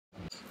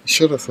You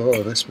should have thought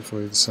of this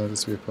before you decided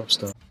to be a pop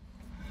star.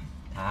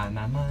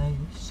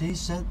 She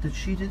said that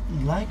she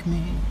didn't like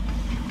me,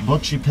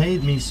 but she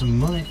paid me some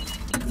money.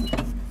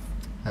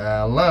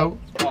 Hello?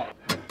 1,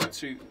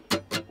 2,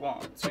 1,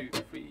 2,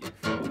 3,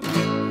 4.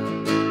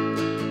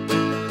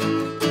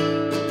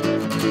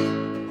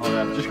 Oh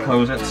yeah, just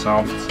close it,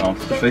 sound.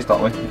 Just face that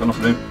way, you've got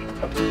enough room.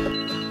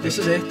 This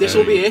is it, this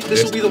will be it,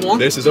 this will be the one.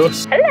 This is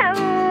us. Hello.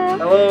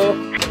 Hello.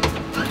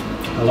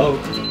 Hello.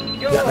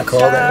 Get the call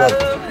then,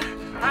 bud.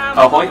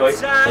 Oh, hi.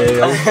 There you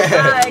go.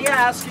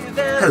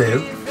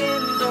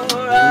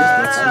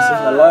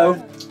 Hello.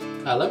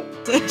 Hello.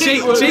 Cheeky,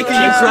 you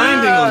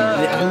grinding on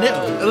me?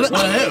 A little.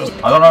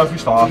 I don't know if you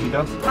started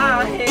yet. Hello.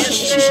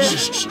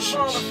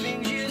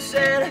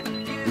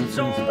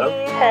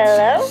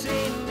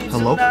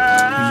 Hello? Who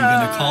are you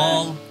gonna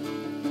call?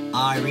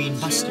 Irene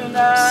Buster. Hello.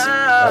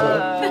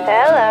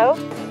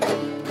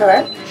 Hello.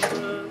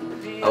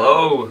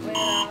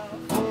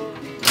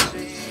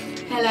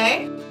 Hello.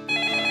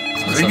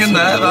 Ringing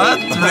there, that.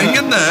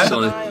 Ringing there.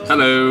 Sorry.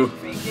 Hello.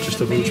 Just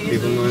a bunch of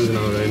people minding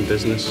our own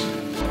business.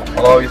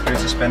 Hello, you're through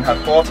to Spin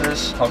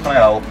Headquarters. How can I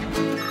help?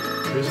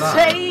 Who's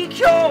that?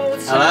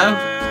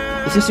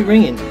 Hello. Is this a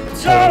ringing?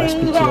 Hello,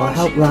 speak to your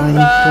helpline.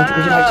 Would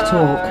you like to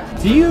talk?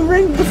 Do you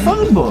ring the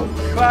phone book?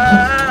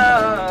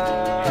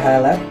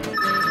 Hello?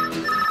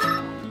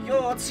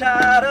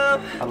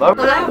 Hello? Hello.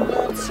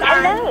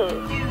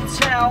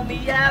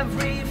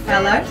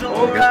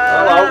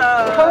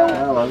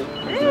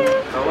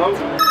 Hello?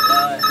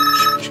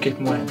 Just keep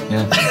them wet.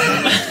 Yeah.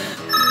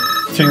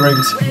 2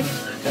 rings.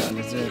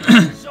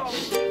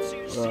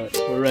 Right,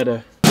 we're ready.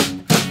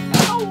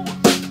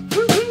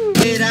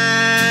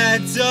 I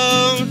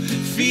don't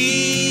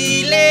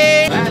feel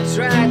it. I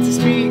tried to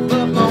speak,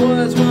 but my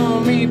words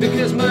won't read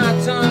because my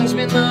tongue's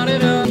been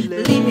knotted up.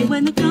 Believe me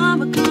when the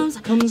karma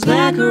comes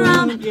back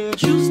around.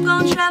 Truth's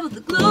gonna travel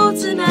the globe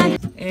tonight.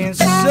 And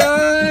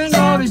sun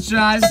always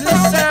drives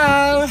us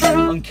out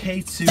on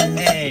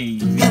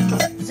K2AV.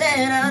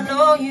 Said I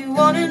know you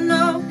wanna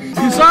know.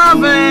 Cause I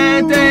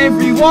bet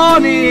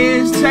everyone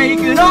is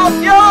taking off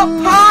your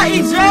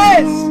party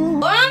dress.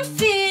 I'm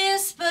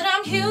fierce, but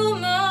I'm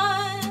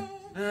human.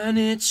 And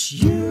it's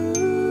you,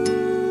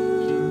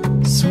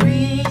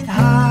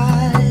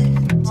 sweetheart.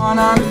 And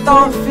I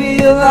don't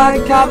feel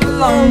like I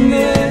belong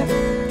there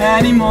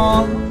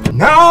anymore.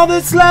 Now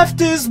that's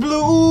left is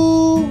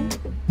blue.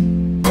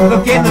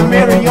 Look in the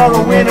mirror, you're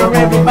a winner.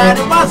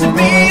 Everybody wants to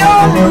be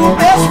your new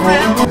best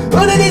friend.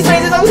 One of these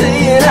faces I'm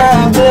seeing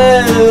I'm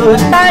blue.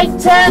 I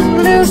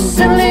turn loose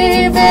and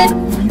leave it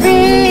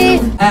be.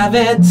 I've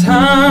had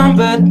time,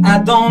 but I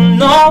don't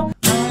know.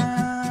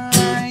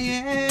 I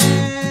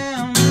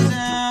am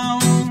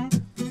down.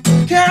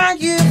 Can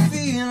you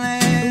feel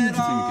it?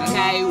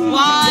 Okay,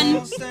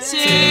 1,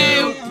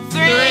 2,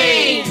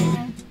 3.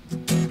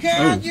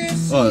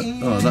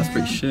 Oh, that's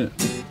pretty shit.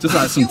 Just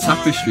like some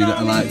tapestry that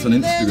I liked on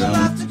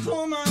Instagram.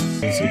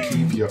 So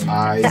keep your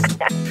eyes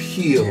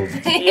peeled.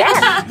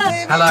 Yeah.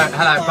 Hello,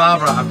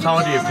 Barbara. I've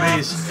told you,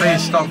 please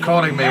stop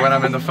calling me when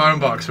I'm in the phone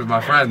box with my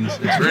friends.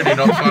 It's really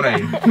not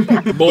funny.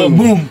 Boom.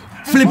 Boom.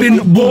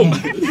 Flipping boom.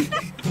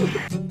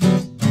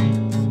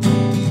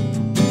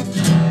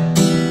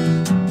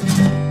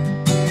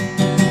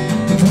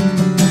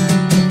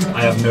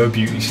 I have no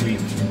beauty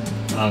sleep,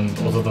 and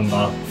other than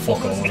that,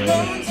 fuck all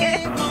really.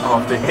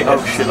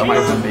 Oh, shit, that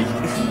might have been me.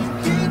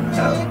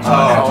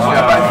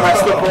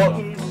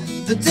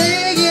 The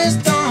day is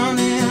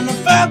dawning.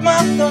 I've had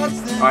my thoughts.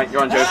 Alright,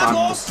 you're on Joe time.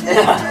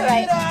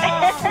 Right.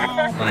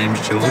 My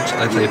name's George,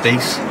 I play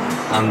bass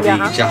and the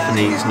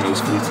Japanese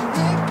nose flute.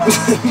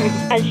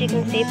 As you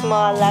can see from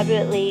our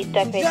elaborately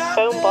decorated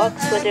phone box,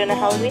 we're doing a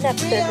Halloween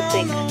episode this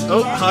week.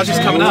 Oh, Haji's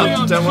coming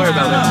up. Don't worry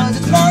about it.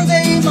 It's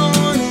Monday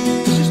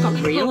morning. It's just got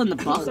real in the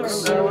box.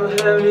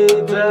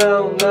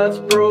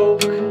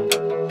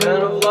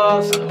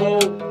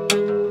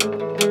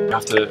 You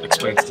have to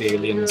explain to the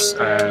aliens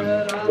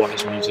what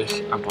is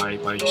music, and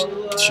by just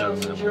showing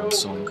them one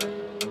song.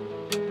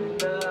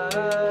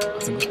 I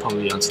think we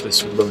probably answered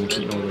this with Rowan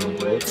Keaton over in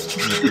the world.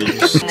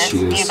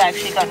 You've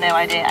actually got no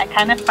idea. I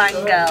kind of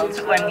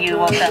fangirled when you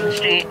walked down the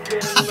street.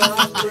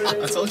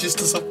 I told you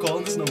to stop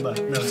calling this number.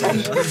 No,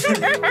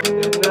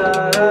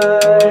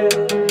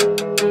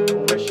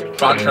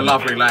 Bunch of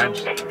lovely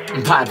lads.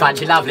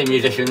 Bunch of lovely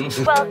musicians.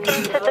 Welcome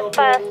to the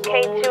first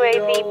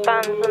K2AV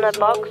Bands in a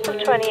Box of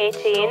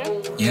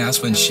 2018. Yeah,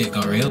 that's when shit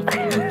got real.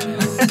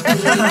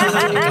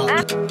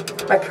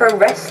 My pro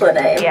wrestler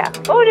name? Yeah.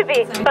 What would it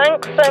be?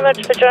 Thanks so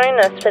much for joining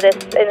us for this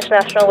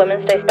International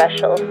Women's Day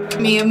special.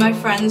 Me and my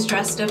friends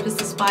dressed up as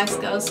the Spice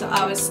Girls, so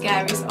I was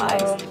Scary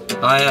Spice.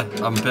 Hiya,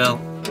 I'm Bill.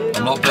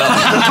 I'm not Bill.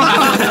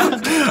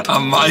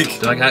 I'm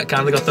Mike. I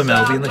kind of got the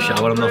Melby in the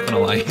shower, I'm not gonna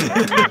lie.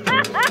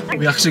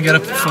 We actually get a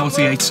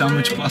 48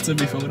 sandwich platter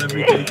before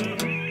every gig.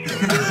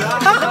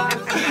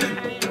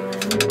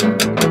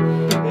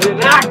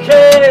 And I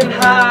can't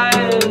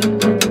hide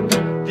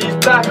these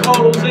black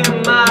holes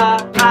in my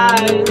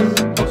eyes.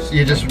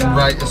 You just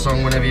write a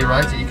song whenever you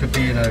write it. You could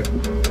be, you know,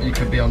 you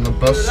could be on the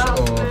bus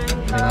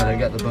or I mean, I don't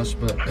get the bus,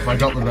 but if I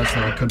got the bus,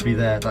 then I could be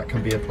there. That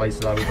could be a place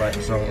that I would write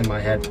a song in my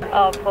head.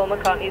 Oh, Paul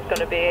McCartney's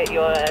going to be at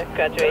your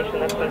graduation.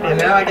 That's going to be. I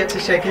know. I get to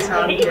shake his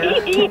hand. Yeah.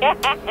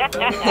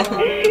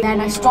 Then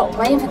I stopped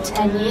playing for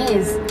 10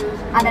 years,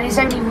 and then it's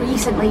only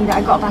recently that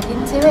I got back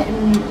into it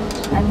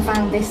and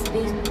found these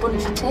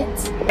bunch of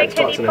tits.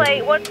 Can you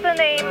play? What's the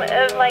name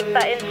of like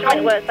that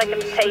instrument where it's like a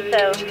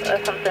potato or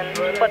something?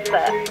 What's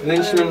that? An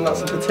instrument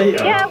that's a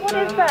potato? Yeah. What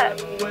is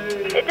that?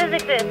 It does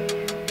exist.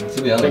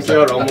 To be honest,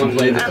 I think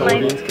play the How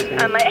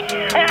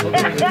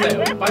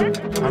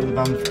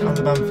How's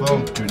the band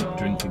form?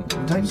 Drinking.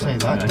 Don't say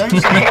that. Don't say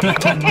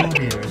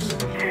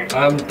that.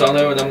 I'm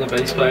Dono and I'm the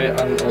bass player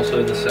and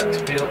also the sex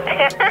appeal.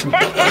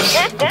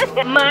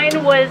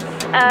 Mine was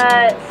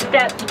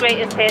Step's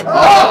greatest hit.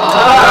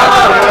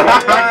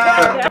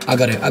 I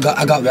got it. I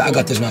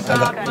got this man.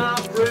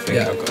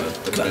 Yeah.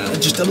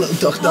 Just a little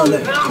duck down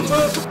there.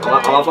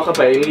 I'll have like a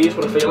Baileys,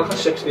 but I feel like a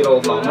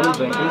 60-year-old man when I'm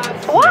drinking.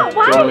 What? Do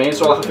you know what I mean?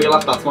 So like, I feel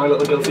like that's my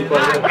little guilty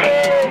pleasure. I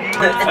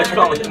just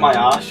felt like my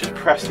arse just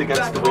pressed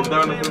against the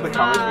window and I think the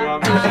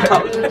camera's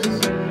behind me.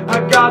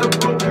 I got a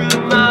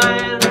broken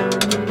mind,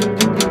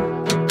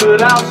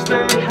 but I'll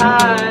stay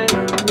high.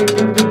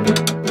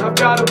 I've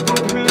got a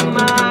broken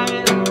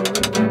mind,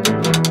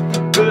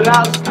 but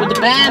I'll stay high. With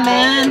the band,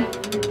 man.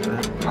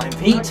 I'm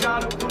Pete.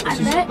 I'm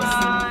Rex.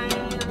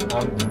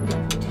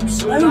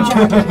 Hello,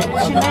 Jack.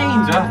 What's your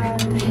name?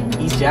 Jack.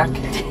 He's Jack.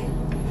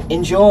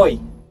 Enjoy.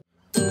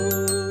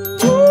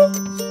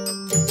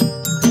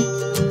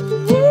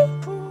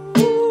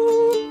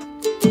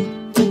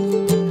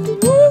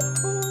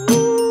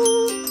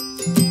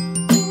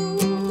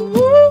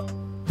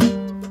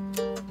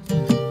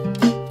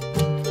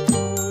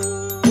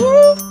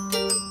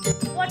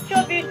 What's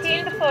your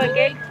routine before a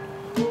gig?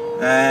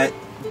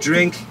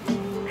 Drink.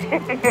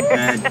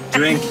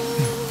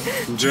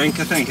 Drink,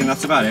 I think, and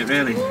that's about it,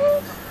 really.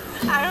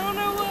 I don't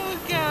know where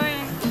we're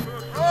going.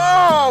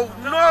 Oh,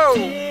 no!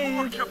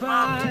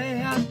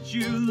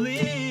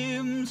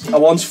 I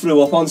once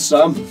threw up on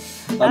Sam.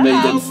 I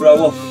made him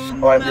throw up.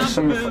 Alright, there's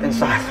some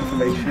inside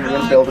information. We're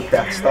going to build a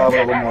Death Star with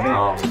all the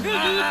money.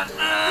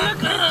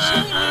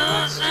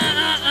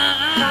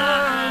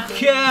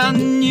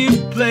 Can you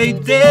play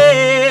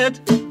dead?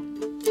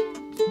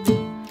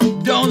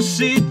 Don't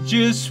sit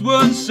just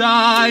one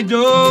side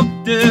of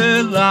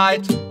the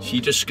light. She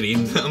just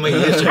screamed at my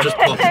ears and just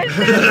popped.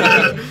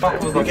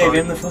 We gave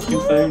him the fucking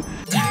phone.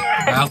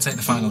 I'll take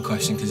the final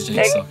question because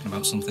Jake's talking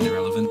about something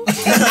irrelevant.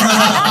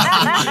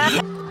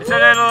 It's a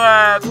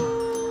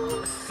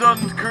little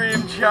sun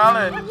cream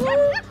challenge.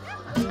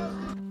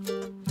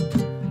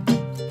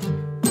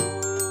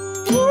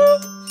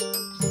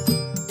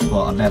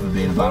 But I've never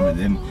been in a band with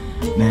him.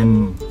 And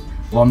then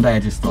one day I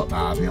just thought,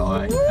 nah, I'll be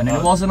alright. And then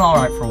it wasn't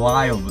alright for a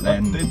while, but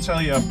then... I did tell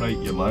you I'd break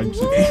your legs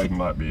if you didn't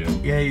let me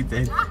in. Yeah, you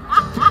did.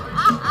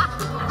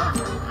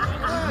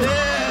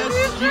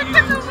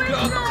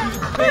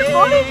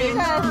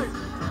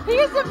 He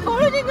is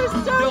avoiding us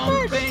so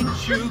much.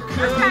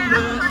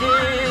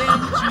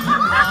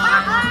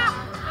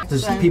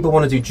 Does people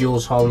want to do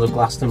Jules Holland of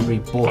Glastonbury,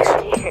 but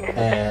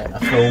a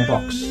phone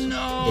box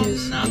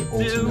is the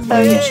ultimate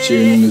thing? Just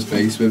tuning his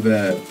bass with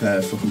a pair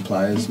of fucking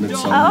pliers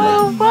mid-song.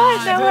 Oh,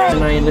 what? No way.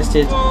 And I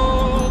enlisted a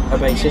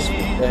bassist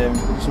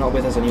who's not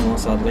with us anymore,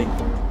 sadly.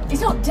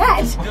 He's not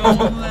dead.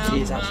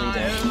 He is actually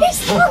dead.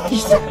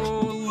 He's dead.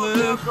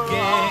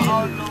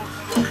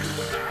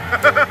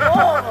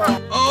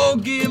 Oh,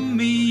 give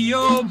me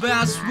your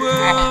best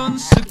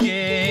once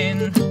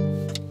again.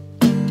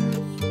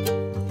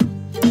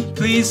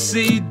 Please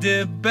see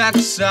the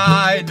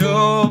backside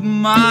of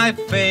my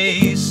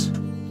face.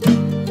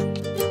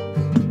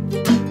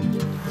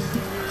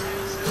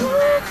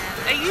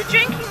 Are you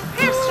drinking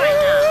piss right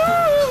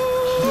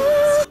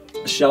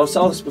now? Shout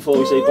outs before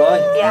we say bye.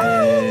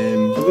 Yeah.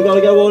 Have we got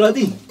to go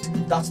already?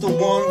 That's the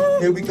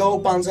one. Here we go.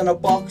 Bands in a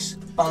box.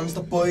 Bands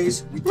the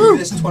boys. We do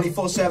this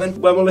 24/7.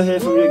 When will I hear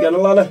from you again,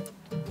 Alannah?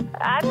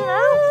 I don't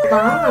know.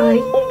 Bye.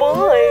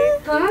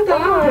 Bye.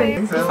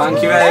 Bye.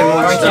 Thank you very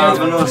much for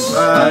having us.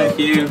 Thank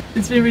you.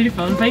 It's been really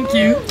fun, thank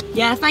you.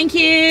 Yeah, thank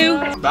you.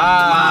 Bye.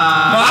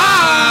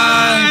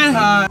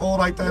 Bye.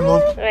 Alright then,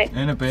 love. Right.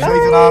 In a bit.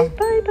 Bye.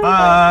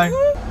 Bye.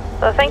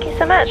 Well, thank you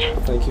so much.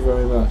 Thank you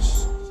very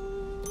much.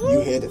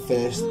 You heard it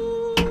first.